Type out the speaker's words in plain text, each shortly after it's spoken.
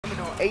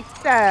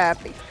ASAP,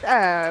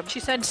 ASAP. She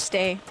said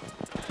stay.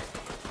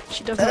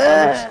 She doesn't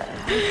understand.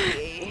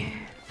 Okay.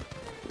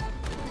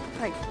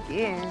 Like,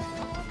 yeah.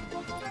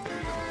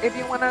 If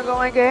you wanna go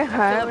and get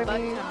high with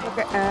me, look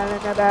at Al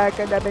in the back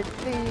of the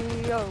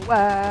Bentley. Oh,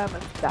 I'm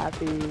a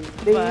stopping.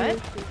 What?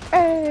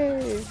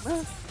 Hey,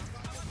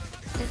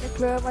 in the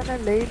club on a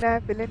late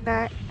night, feeling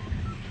nice.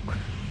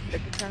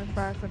 Looking trying to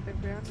find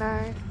something real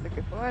nice.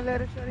 Looking for a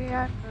little shorty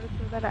I know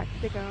so that I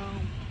can take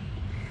home.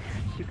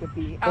 She could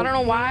be 18. I don't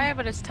know why,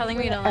 but it's telling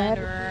me to land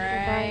Attitude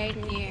right of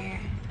 19. here.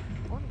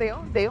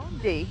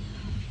 Onde.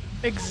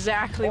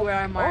 Exactly where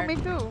I Oh, marked. me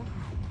too.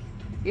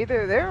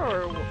 Either there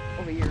or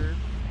over here.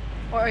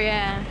 Or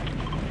yeah.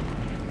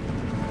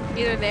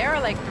 Either there or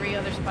like 3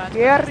 other spots.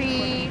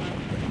 Gary!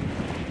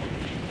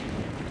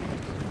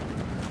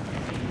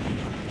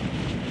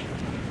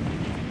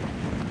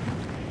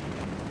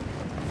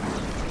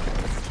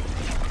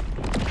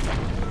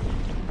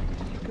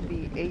 Could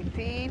be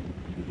 18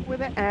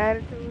 with an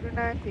attitude of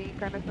 19.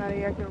 Kinda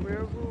snotty acting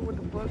real rude with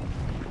the book.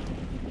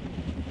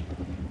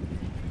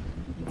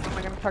 Am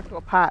I gonna talk to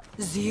a pot?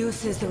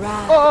 Zeus's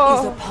wrath is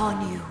Oh!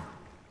 upon you.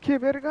 ¿Qué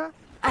verga?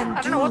 And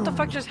I don't know what the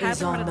fuck doom just is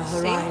happened, but on at the the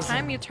same horizon.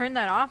 time you turned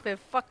that off, it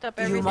fucked up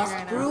everything You must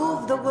right now.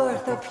 prove the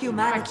worth of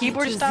humanity My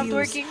keyboard to stopped Zeus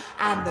working.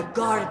 and the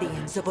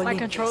guardians of My Olympus.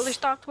 controller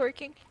stopped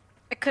working.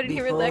 I couldn't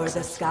hear Before Alexa.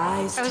 the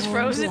skies I was turn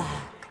frozen.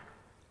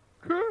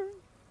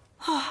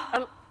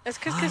 black. It's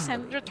because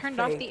Cassandra turned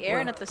off the air,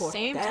 and at the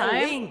same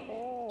time,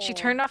 Foretelling. she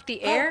turned off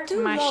the air.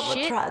 do My love a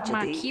shit, my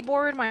tragedy.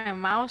 keyboard, my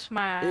mouse,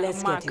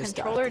 Let's my get you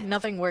controller, started.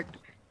 nothing worked.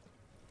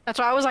 That's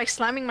why I was like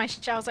slamming my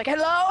shit. I was like,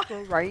 hello?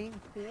 So writing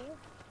cool?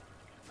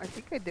 I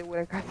think I did what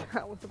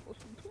I was supposed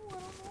to do. I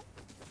don't know.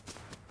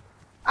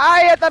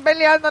 Ay, está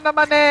peleando, no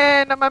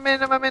mames, no mames,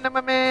 no mames, no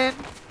mames.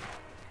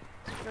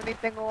 Yo ni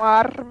tengo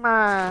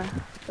arma.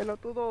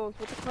 Pelotudos,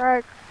 what the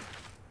crack?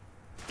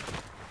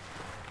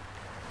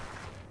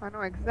 I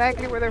know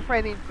exactly where they're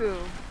fighting too.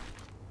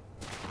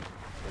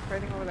 They're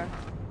fighting over there.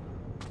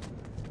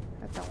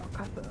 That's that one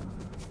casa.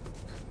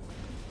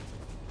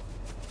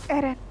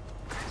 Eren.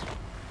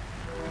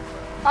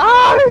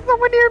 Ah, there's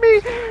someone near me!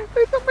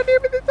 There's someone near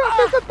me!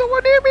 There's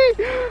someone near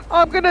me!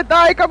 I'm gonna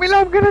die, Camila,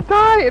 I'm gonna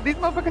die! If these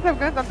motherfuckers have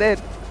guns, I'm dead.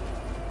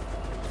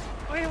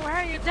 Wait,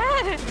 why are you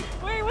dead?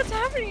 Wait, what's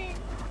happening?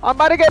 I'm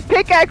about to get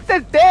pickaxed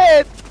and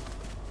dead!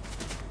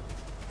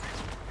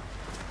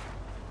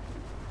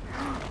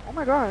 Oh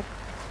my god.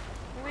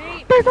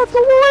 Wait. There's a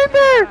someone in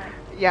there!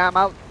 Yeah, I'm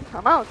out.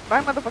 I'm out.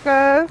 Bye,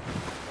 motherfuckers.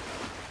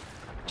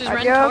 Just run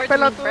Adios, towards me,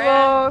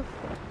 pelotudos.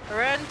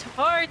 Run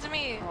towards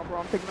me. Oh, bro,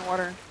 I'm taking the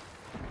water.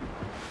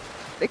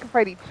 They can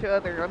fight each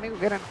other. Let me go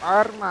get an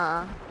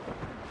arma.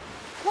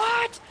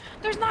 What?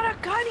 There's not a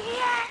gun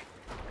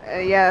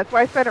here. Yeah, that's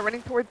why I started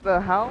running towards the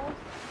house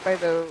by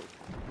the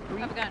I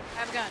have a gun. I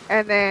have a gun.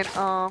 and then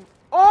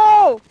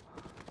oh!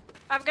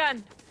 I have a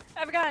gun. I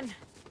have a gun.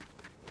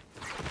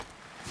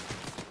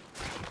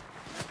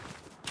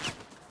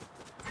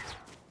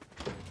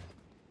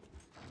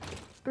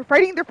 They're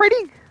fighting, they're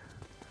fighting!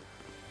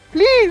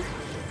 Please!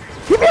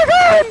 Give me a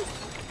gun!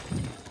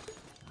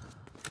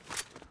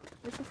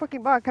 Where's the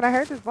fucking bot? Can I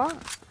hurt this bot?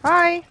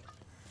 Hi!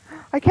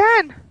 I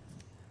can!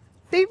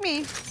 Save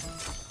me!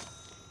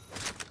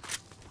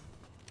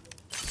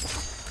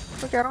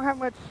 Okay, I don't have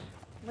much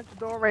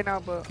door right now,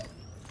 but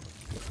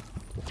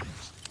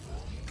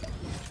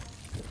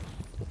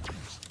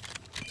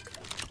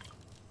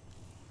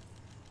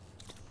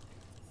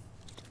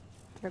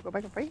should I go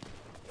back and fight?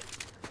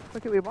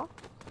 Look at ball.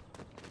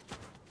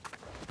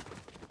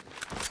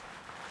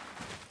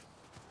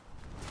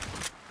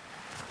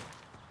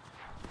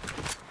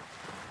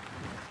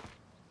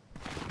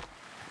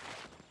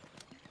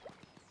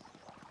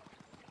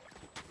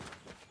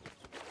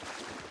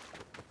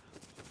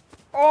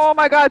 Oh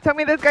my god, tell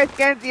me this guy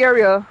scans the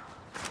area.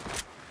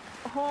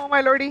 Oh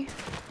my lordy.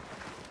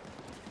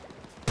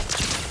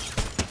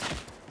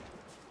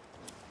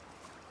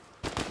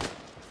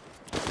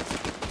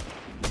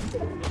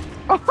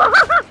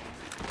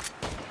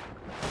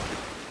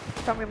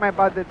 Tell me my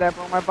bot did that,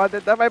 bro. My bot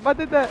did that, my bot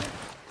did that.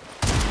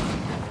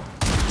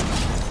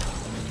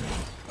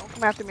 Don't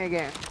come after me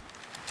again.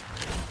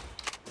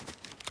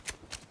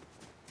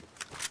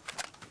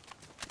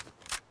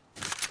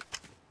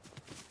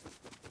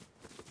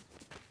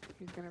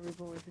 He's gonna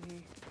reboot, isn't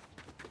he?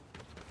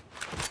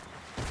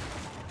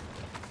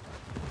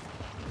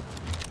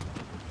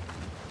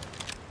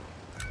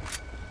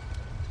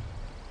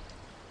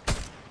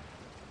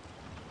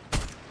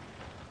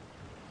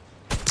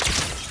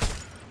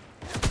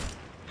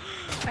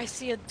 I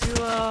see a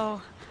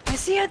duo. I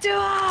see a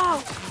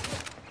duo.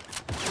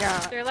 Yeah.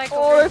 They're like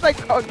oh, over it's like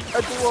here.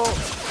 a duo.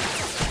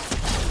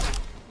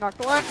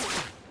 Knocked one.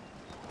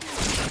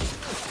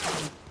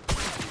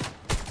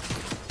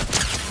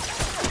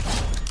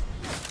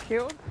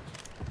 Killed.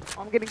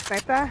 I'm getting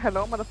sniped at.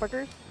 Hello,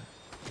 motherfuckers.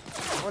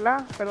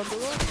 Hola,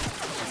 pelotudo.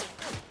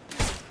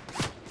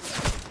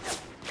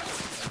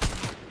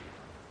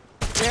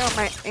 Yeah,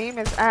 my aim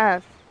is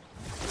ass.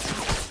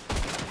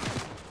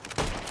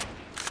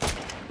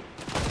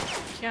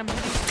 Yeah, I'm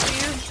hitting for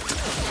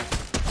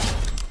you.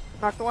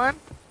 Knocked one.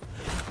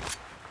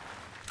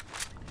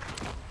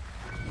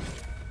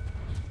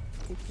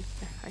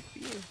 I see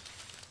you.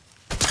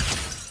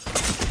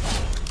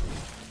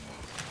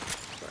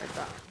 Right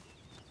down.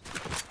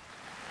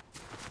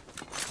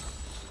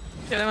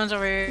 The other one's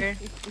over here.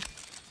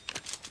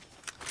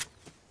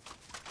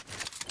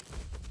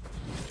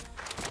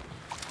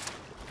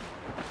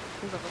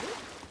 He's over there?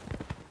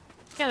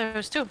 Yeah, there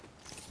was two.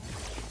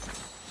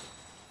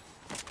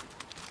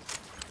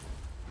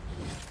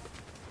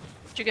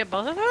 Did you get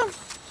both of them?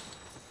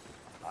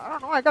 I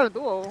don't know, I got a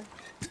duo.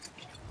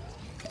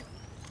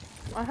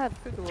 I had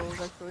two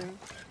duos actually.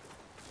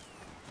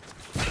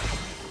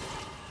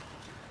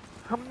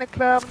 I'm in the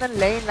club, in the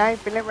lane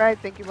life, feeling right,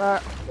 thank you,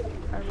 bot.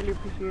 I really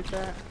appreciate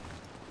that.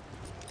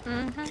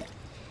 Mm-hmm.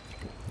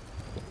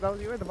 That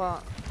was you or the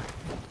bot?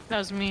 That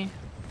was me.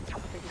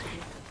 Thank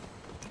you.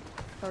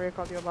 Sorry I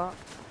called you a bot.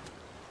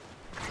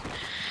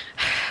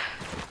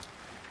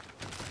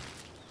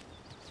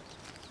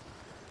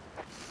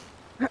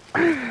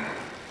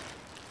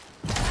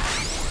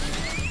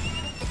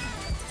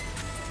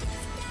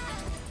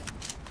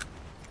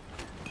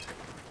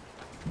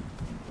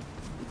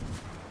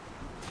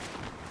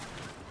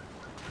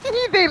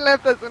 They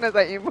left as soon as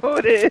I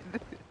emoted.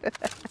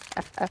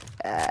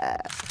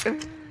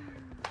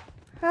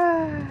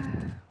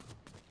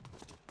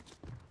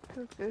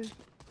 Feels good.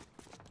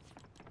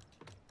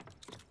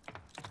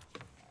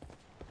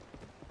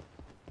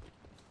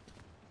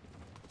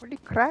 Really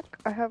crack?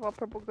 I have a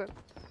purple gun.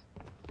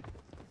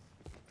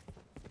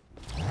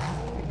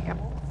 Any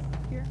ammo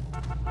here?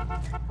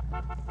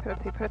 Put.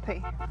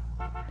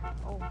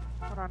 Oh,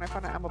 hold on, I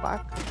found an ammo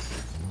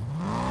box.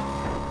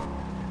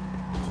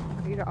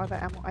 I need all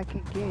the ammo I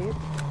can get.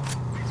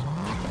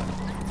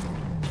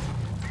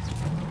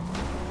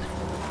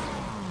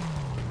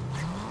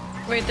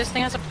 Wait, this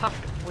thing has a popped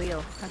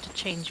wheel. I have to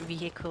change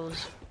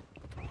vehicles.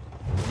 Wait.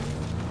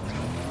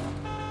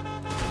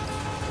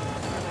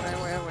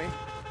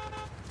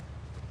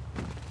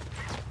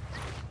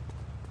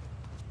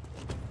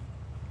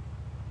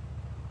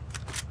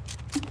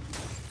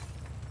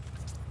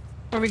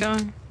 Where are we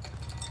going?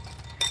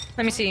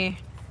 Let me see.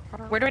 I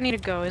don't Where do I need to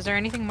go? Is there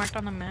anything marked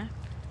on the map?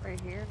 Right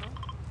here, no?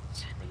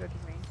 What does it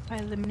mean? By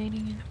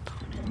eliminating an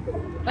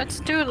opponent. Let's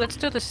do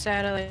the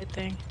satellite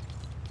thing.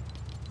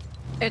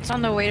 It's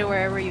on the way to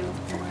wherever you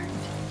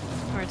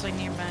were. Or it's like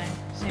nearby.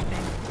 Same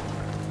thing.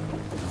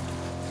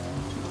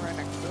 Right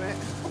next to it.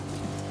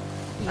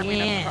 Yeah. I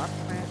mean, across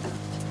from it.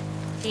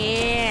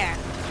 Yeah.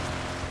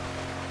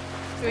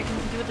 So we can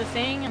do the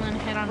thing and then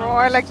head on Bro, over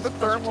I like the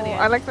closer to thermal. the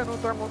I end. like the new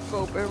thermal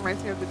scope. It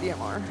reminds me of the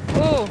DMR.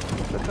 Oh!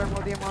 The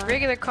thermal DMR.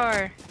 Regular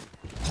car.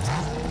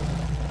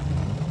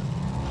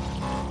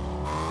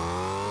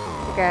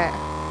 Look at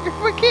your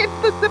fucking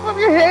the tip of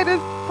your head is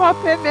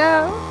popping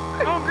now.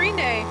 Oh, Green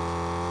Day!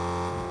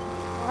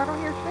 Oh, I don't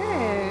hear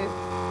shit.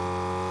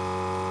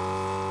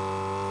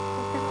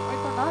 Fucking no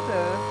oigo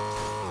nada.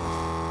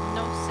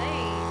 No say.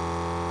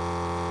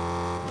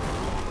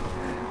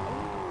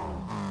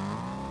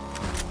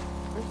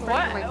 There's What?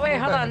 fighting, like, Wait, two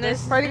hold on, there's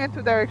this- fighting in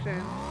two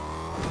directions. Is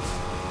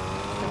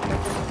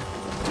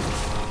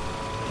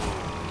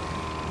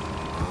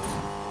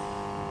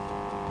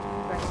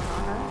that going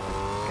on,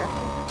 huh? Gas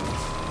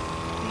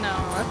station? No,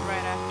 that's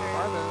right after.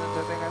 Farther than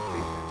the gas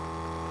station.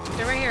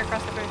 They're right here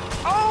across the bridge.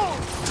 Oh!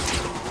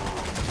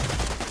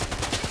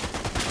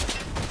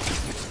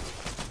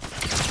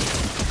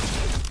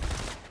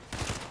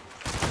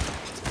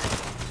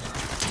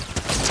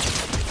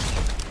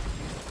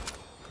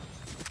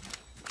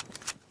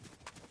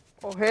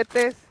 Ojetes. I don't know if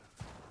there's-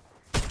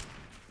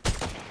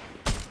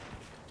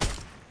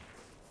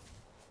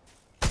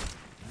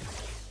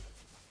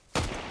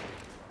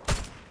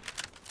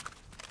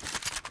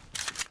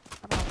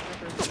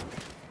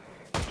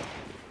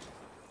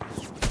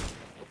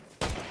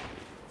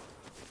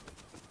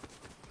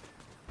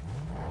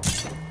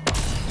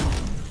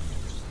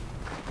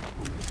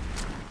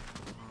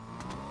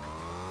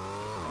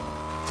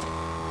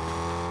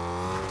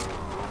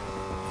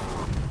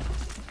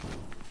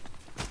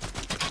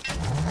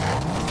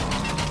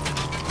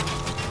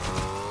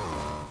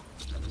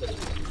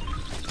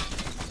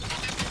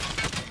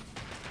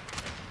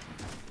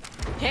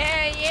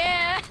 Yeah,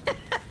 yeah!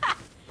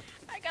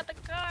 I got the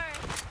car!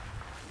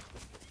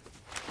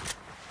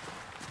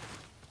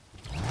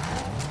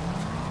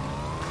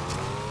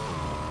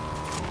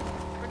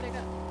 Where'd they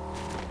go?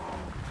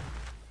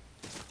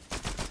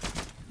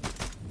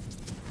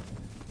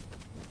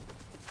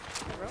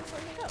 Bro,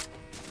 where'd they go?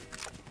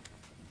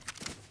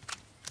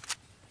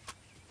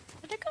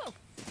 Where'd they go?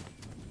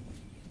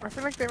 I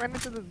feel like they ran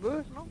into this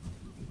bush, no?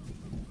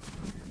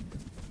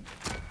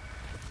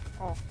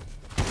 Oh,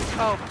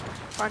 Oh,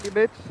 find you,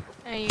 bitch.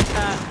 and you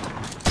got...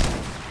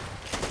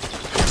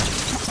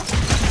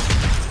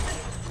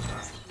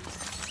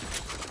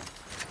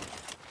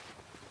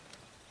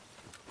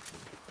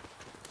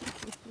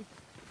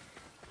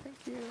 Thank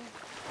you.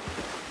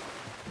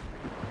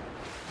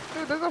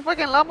 Dude, there's a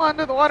fucking llama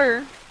under the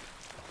water.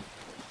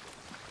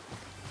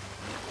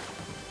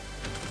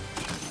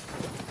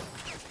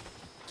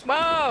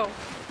 Whoa!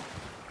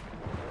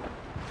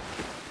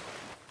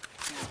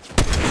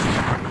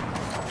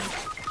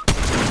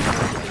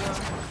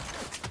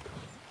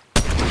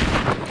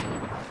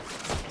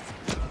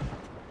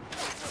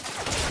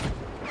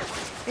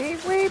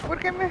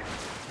 búsquenme.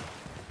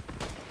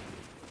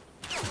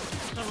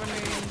 Someone in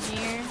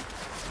here.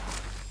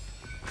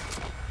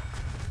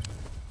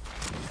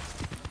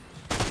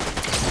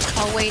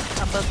 Oh wait,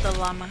 above the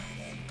llama.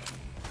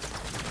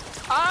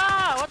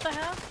 Ah, what the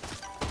hell?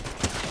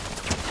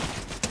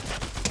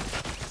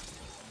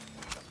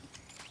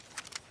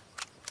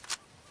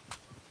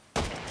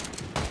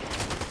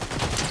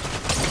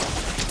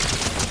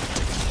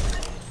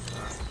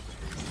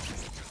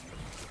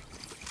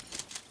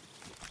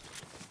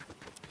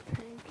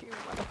 Thank you,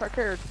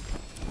 motherfucker.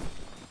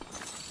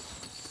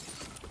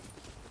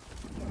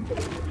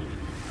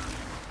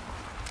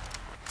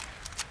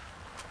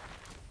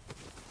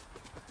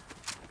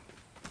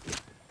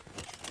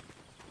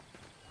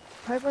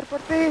 Hyper por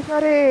ti,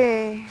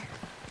 sorry.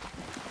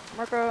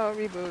 Marco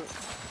reboot.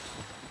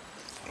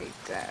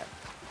 ASAP.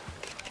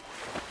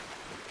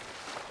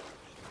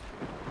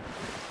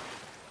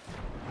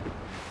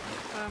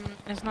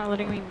 It's not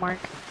letting me mark.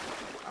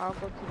 I'll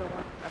go to the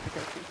one at the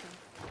gas station.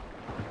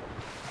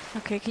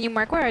 Okay, can you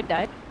mark where I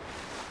died?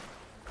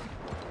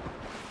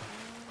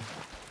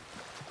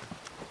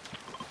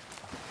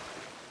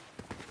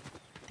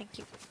 Thank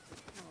you.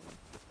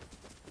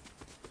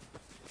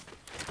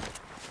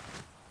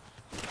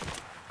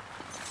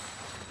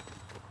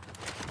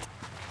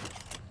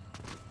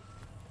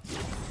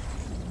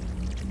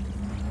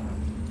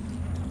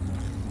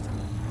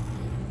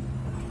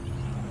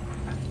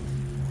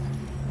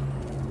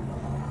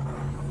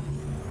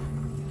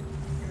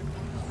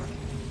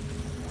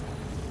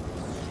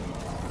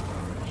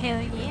 Hell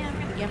yeah, I'm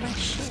gonna get my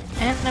shit.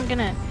 And I'm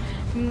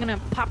gonna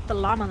pop the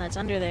llama that's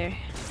under there.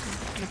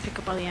 I'm gonna pick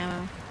up all the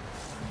ammo.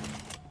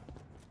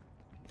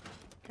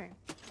 Okay.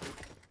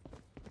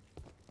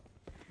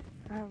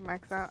 I have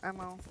max out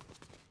ammo.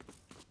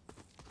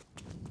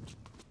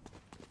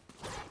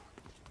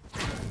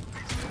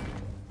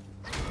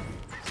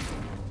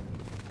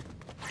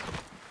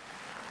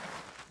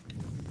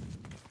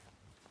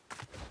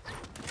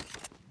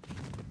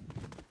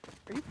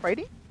 Are you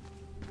fighting?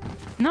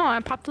 No,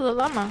 I popped the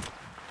llama.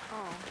 Oh.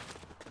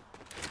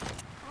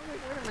 I was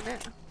like, wait a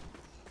minute.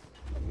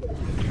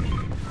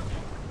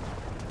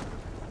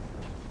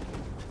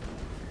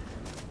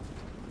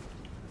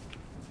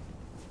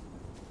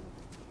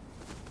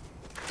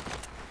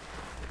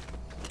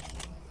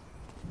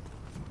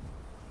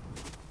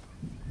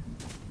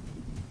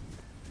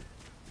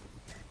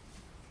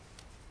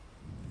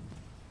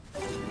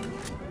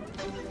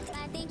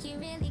 I think you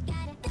really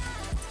got it.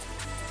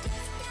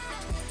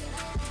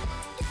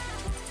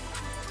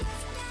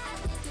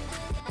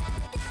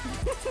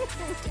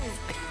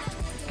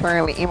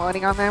 Currently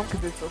emoting on them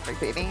because it's so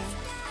spectating.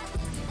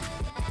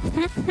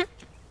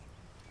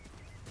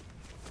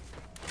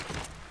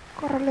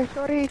 Correle,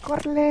 sorry,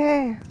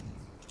 correle.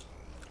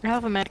 I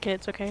have a medkit,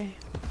 it's okay.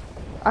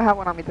 I have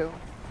one on me too.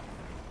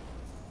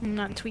 I'm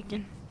not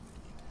tweaking.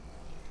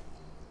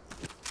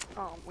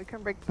 We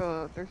can break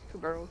the. There's 2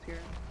 barrels here.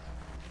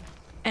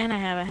 And I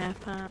have a half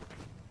pop.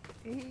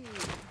 Hey,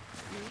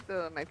 use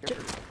the medkit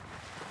first.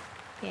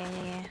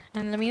 Yeah.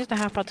 And let me use the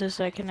half pot too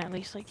so I can at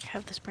least like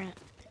have the sprint.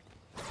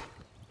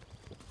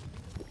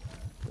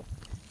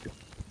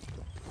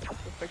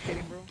 So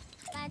spectating, bro.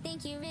 I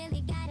think you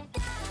really got it.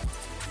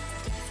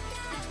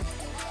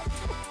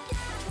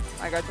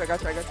 I got you.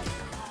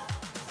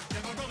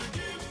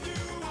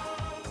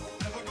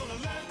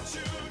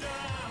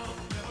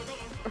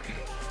 Okay.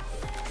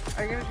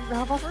 Are you gonna do the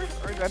half off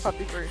first, or do I pop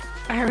these first?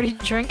 I already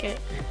drank it.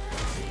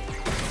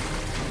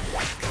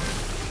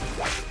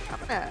 I'm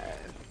gonna.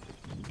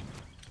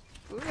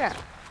 Ooh, yeah.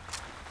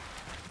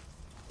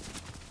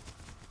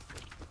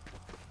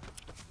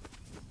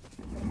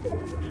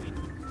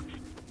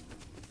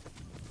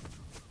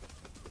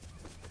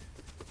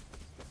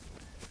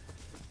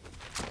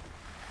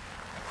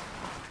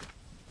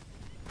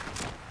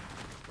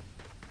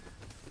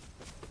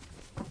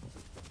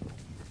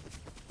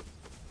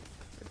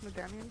 Is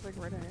Medallions like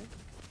right ahead?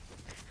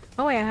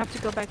 Oh wait, I have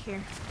to go back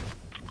here.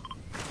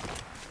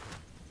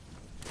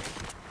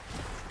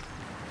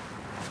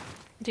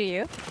 Do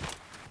you?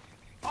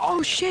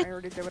 Oh shit! I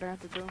already did what I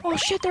had to do. Oh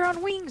shit, they're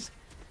on wings!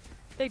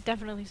 They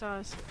definitely saw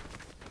us.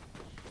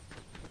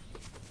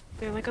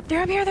 They're like,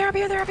 they're up here!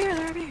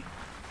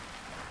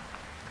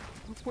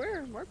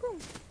 Where, Marco?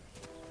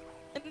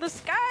 In the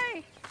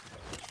sky!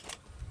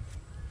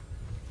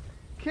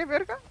 ¿Qué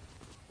verga?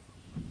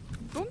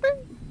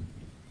 ¿Dónde?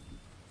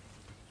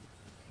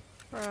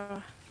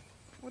 Bruh.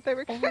 What the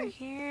Over heck?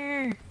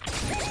 here!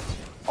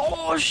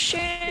 Oh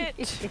shit!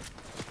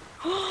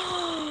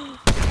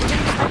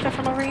 Sniped it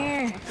from over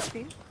here!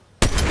 See?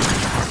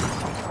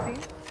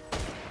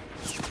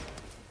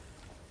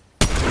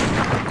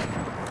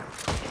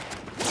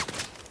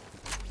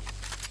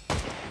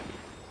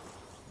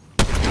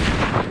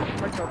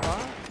 Marco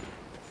boss?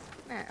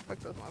 Nah, fuck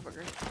those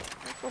motherfuckers.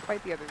 Let's go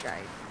fight the other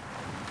guys.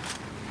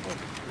 Oh,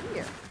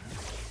 yeah.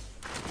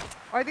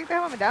 Oh, I think they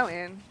have a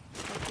medallion.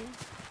 Okay.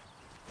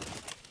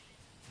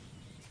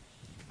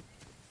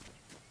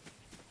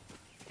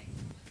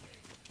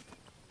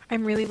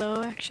 I'm really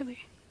low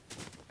actually.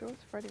 Those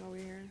fighting over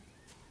here.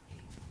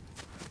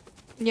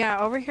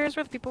 Yeah, over here is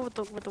where the people with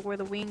the where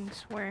the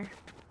wings were. I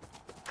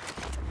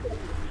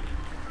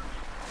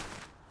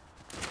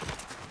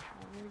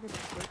need to get the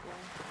circle.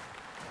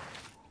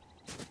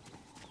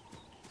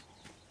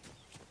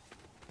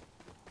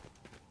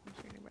 I don't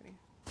see anybody.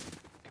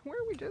 Where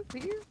are we just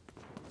here?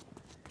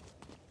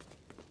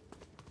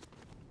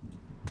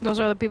 Those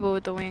are the people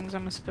with the wings,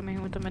 I'm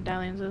assuming, with the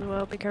medallions as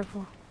well. Be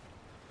careful.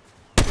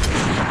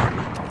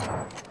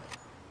 I'm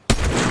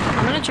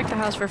gonna check the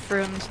house for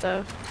fruit and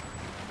stuff.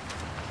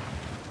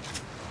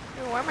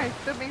 Dude, why am I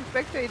still being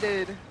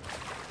spectated?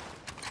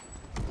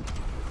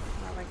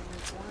 Not like in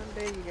this one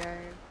day, you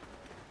guys.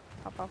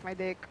 Hop off my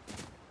dick.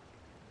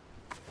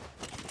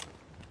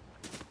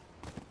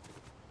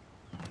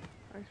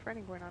 There's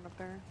fighting going on up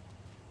there.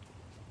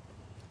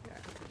 Yeah,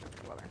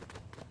 that's well there.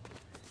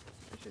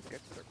 Let's just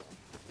get circle.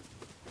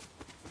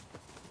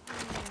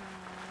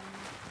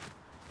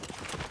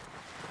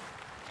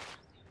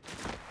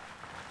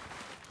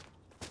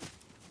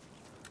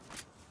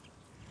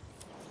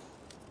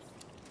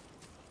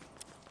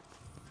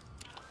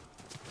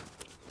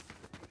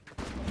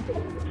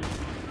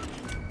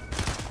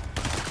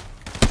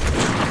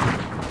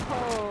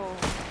 Oh.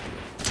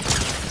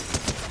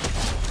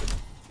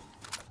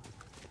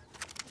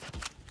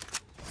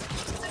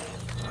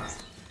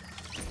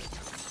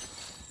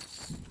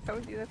 That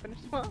was you that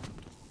finished well.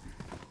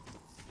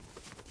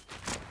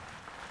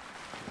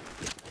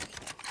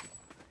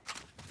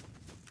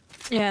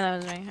 Yeah, that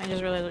was me. I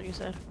just realized what you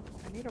said.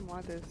 I need to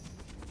mod this.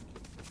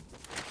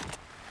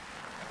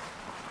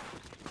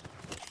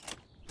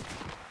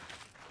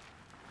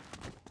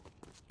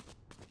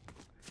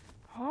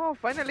 Oh,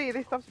 finally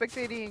they stopped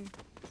spectating. I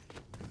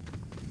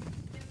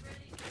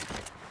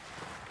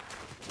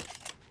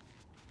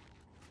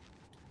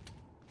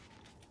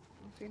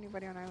don't see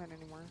anybody on island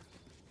anymore.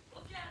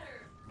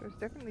 There's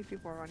definitely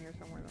people around here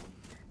somewhere though.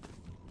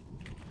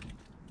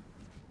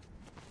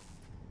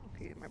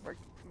 Okay, my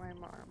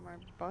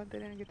bot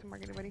didn't get to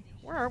mark anybody.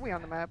 Where are we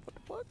on the map? What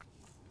the fuck?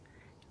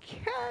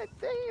 God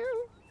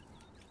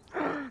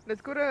damn!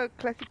 Let's go to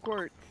Classic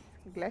Quartz.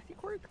 Glassy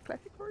Quartz?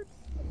 Classic Quartz?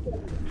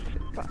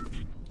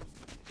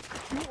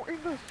 You were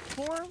in the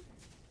storm?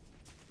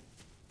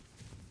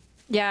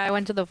 Yeah, I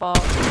went to the vault.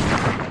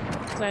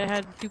 So I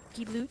had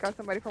dookie loot. Got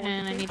somebody from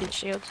And I 160? needed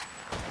shields.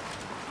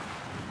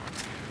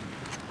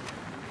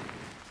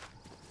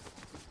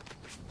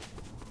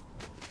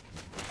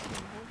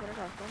 Oh, but I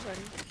got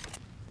somebody.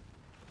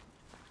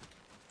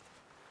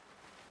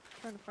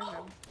 Trying to find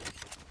them.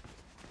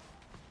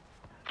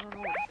 I don't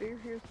know. They're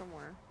here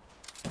somewhere.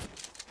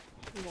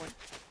 Keep going.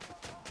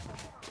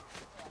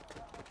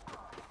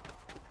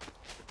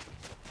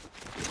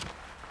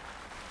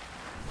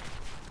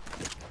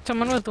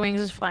 Someone with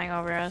wings is flying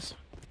over us.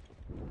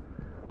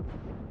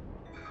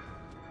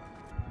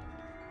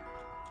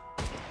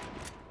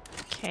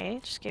 Okay,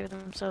 just gave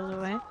themselves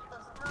away.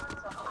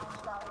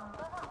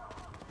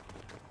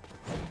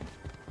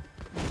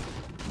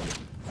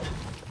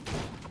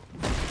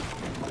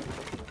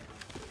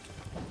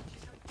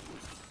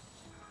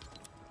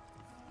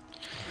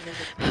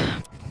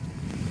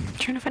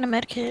 Trying to find a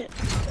med kit.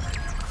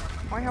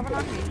 Oh, I have one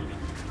on me.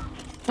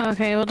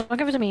 Okay, well don't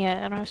give it to me yet.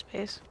 I don't have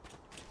space.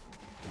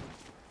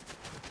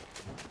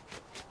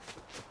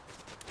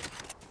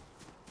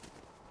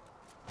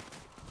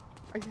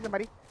 I see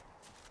somebody.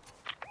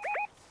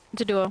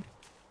 It's a duo.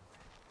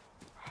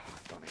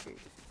 Don't engage.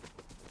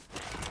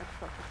 That's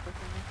such a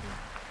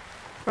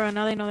freaking Bro,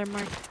 now they know they're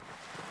marked.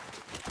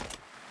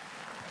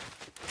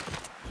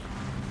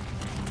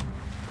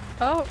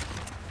 Oh!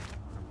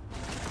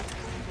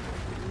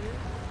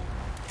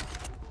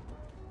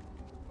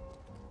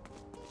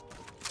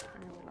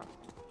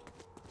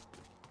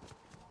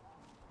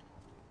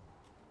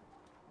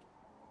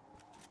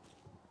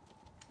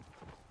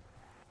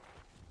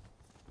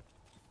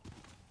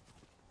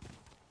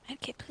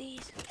 Medkit,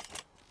 please.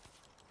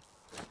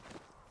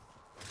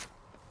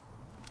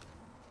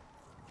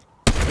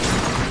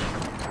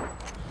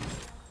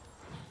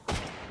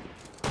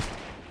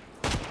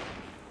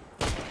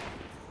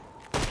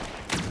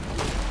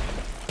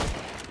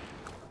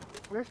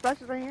 There's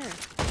splashes right here.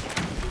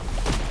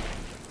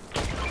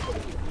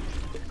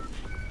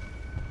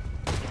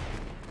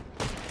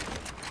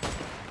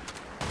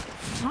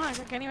 Fuck,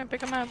 I can't even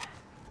pick them up.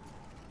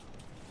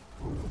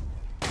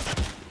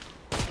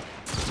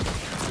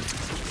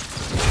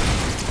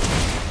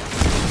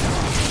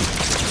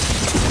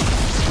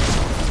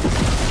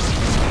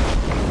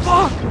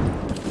 Fuck!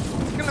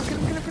 Kill him, kill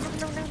him, kill him, kill him,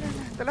 kill him, no.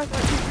 The last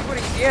one keeps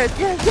recording. Yes,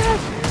 yes, yes!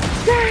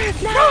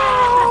 Yes! No!